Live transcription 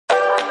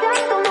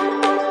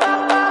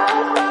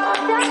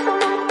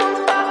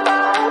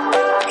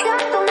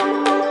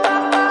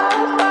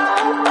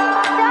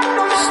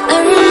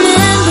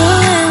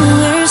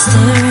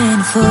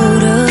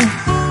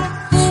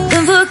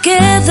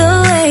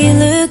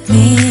look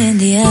me in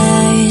the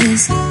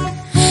eyes,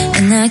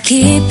 and I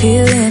keep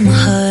you in my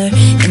heart.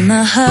 In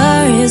my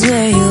heart is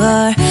where you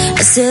are.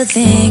 I still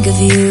think of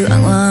you, I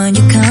want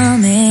you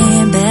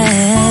coming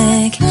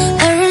back.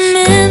 I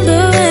remember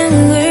when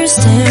we were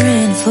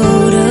staring at a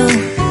photo.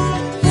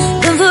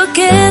 Don't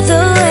forget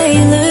the way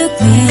you look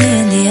me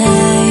in the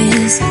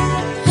eyes,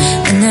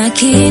 and I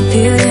keep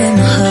you in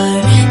my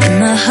heart. In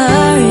my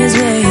heart is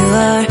where you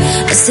are.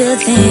 I still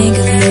think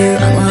of you,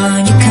 I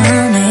want you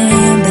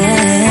coming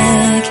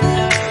back.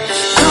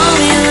 Call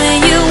me when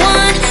you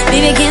want,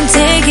 baby, I can't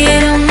take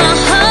it on my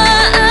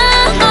heart.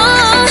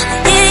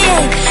 Yeah,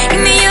 yeah,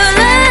 give me your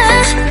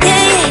love,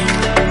 yeah, yeah.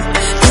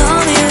 Call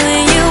me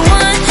when you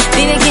want,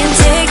 baby, I can't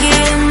take it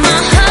on my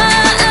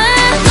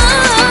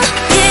heart.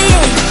 Yeah,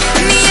 yeah,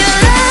 give me your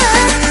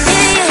love,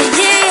 yeah, yeah,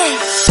 yeah.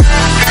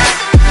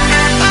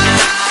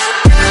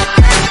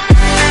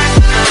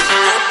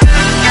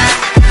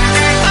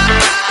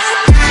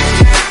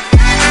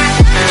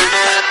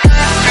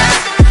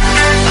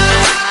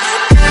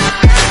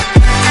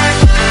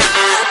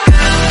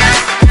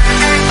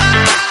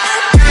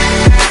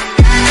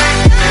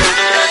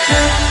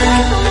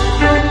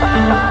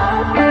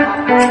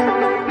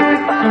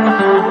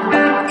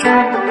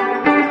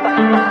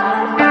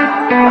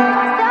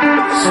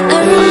 I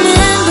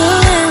remember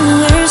when we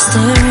were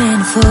staring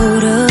at a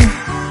photo.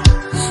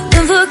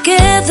 Don't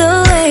forget the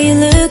way you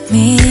look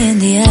me in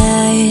the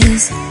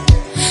eyes,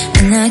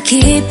 and I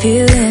keep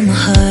you in my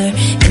heart.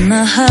 In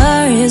my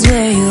heart is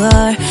where you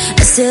are.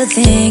 I still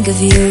think of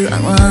you, I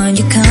want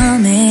you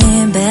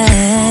coming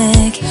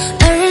back.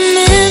 I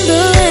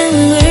remember when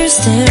we were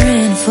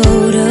staring at a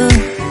photo.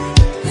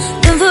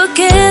 Don't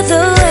forget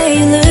the way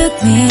you look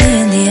me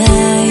in the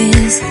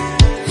eyes,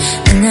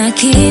 and I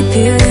keep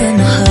you in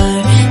my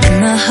heart. In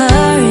my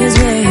heart is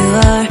where you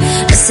are.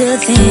 I still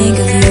think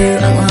of you,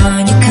 I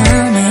want you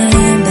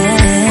coming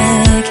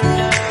back.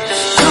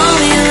 Call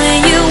me when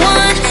you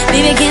want,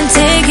 baby, I can't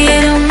take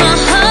it on my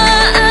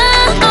heart.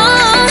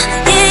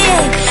 Yeah,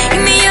 yeah,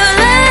 give me your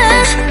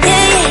love,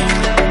 yeah, yeah.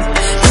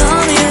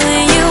 Call me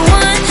when you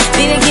want,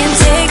 baby, I can't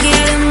take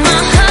it on my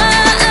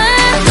heart.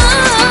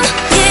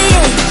 Yeah,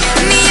 yeah,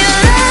 give me your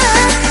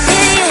love,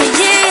 yeah,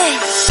 yeah,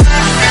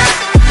 yeah.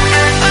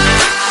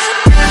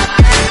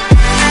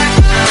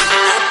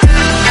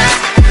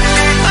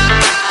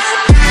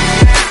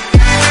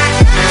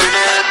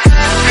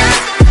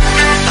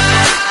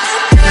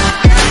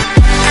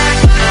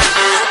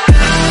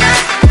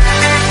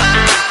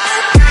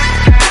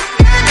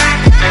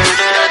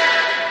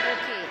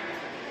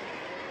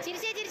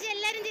 ചിരിച്ചേ ചിരിച്ചേ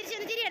എല്ലാരും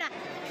ചിരിച്ചൊന്ന് ചിരിയടാ.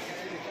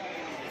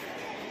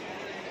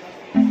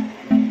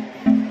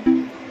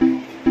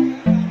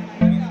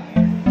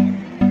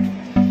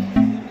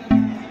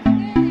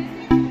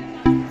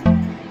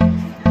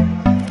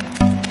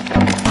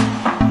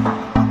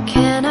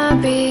 Can I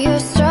be your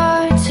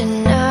star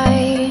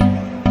tonight?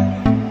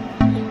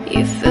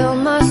 You fill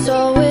my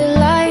soul with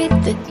light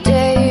the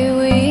day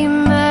we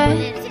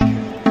met.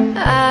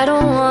 I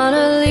don't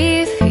wanna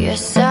leave your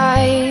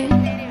side,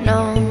 no.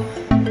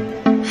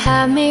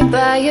 Have me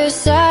by your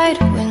side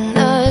when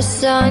the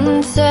sun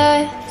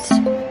sets.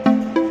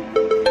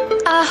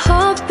 I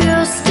hope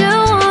you'll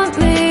still want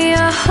me.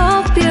 I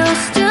hope you'll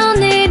still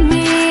need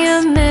me a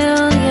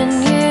million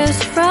years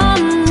from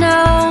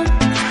now.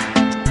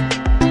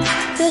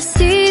 The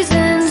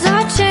seasons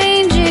are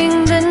changing,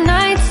 the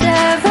nights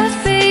ever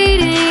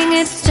fading.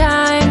 It's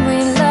time we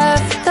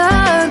left the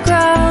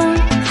ground.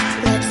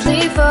 Let's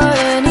leave for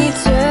an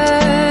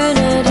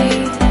eternity.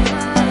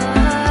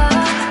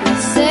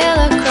 Let's sail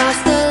across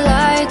the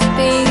lights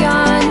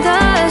beyond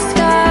the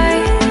sky.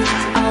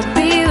 I'll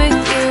be with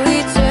you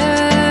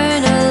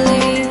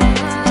eternally.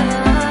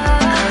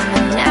 I'm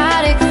an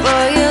addict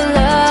for your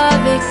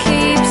love. It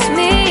keeps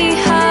me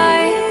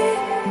high,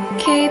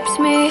 keeps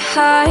me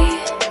high.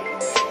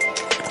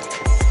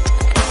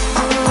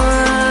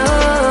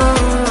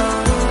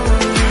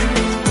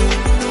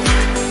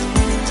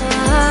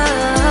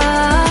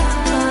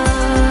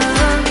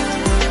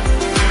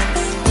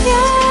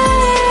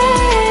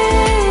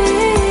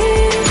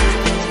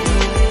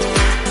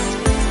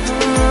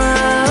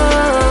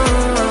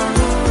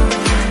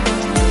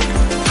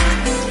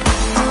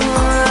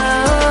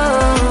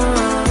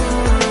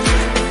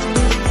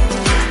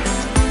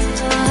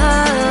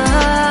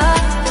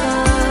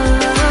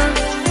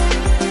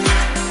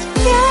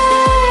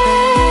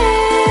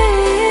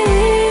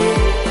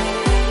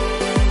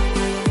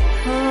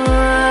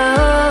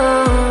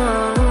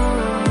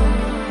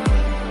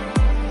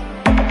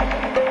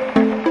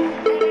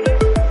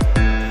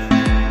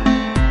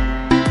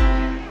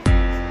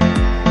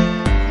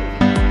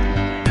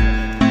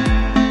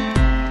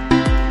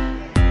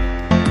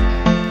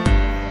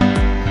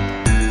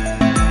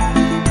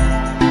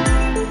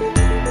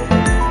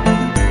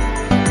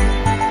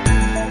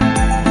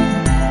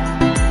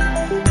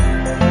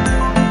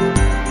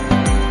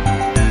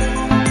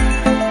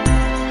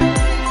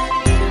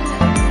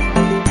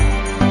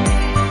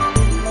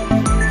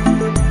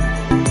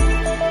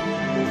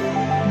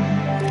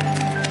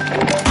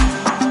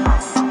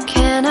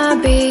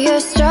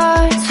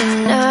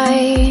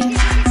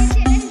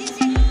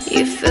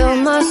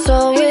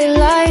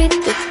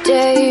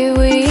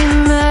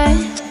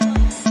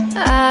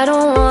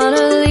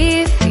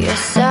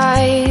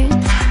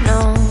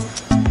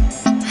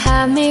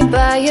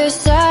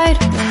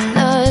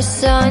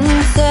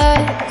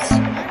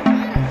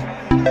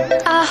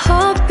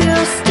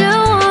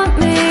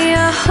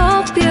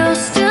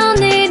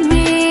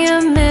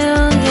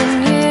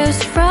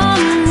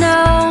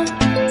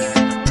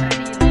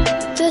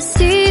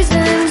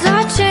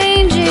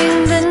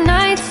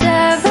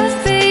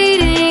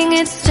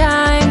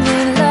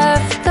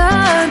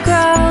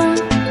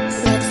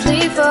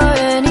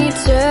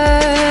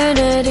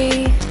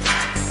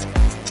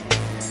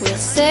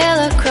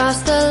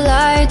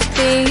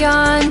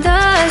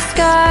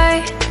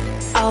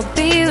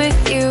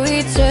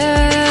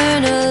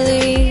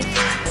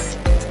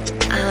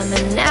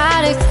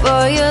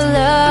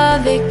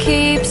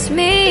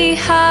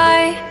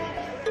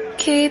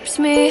 keeps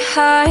me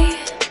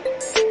high.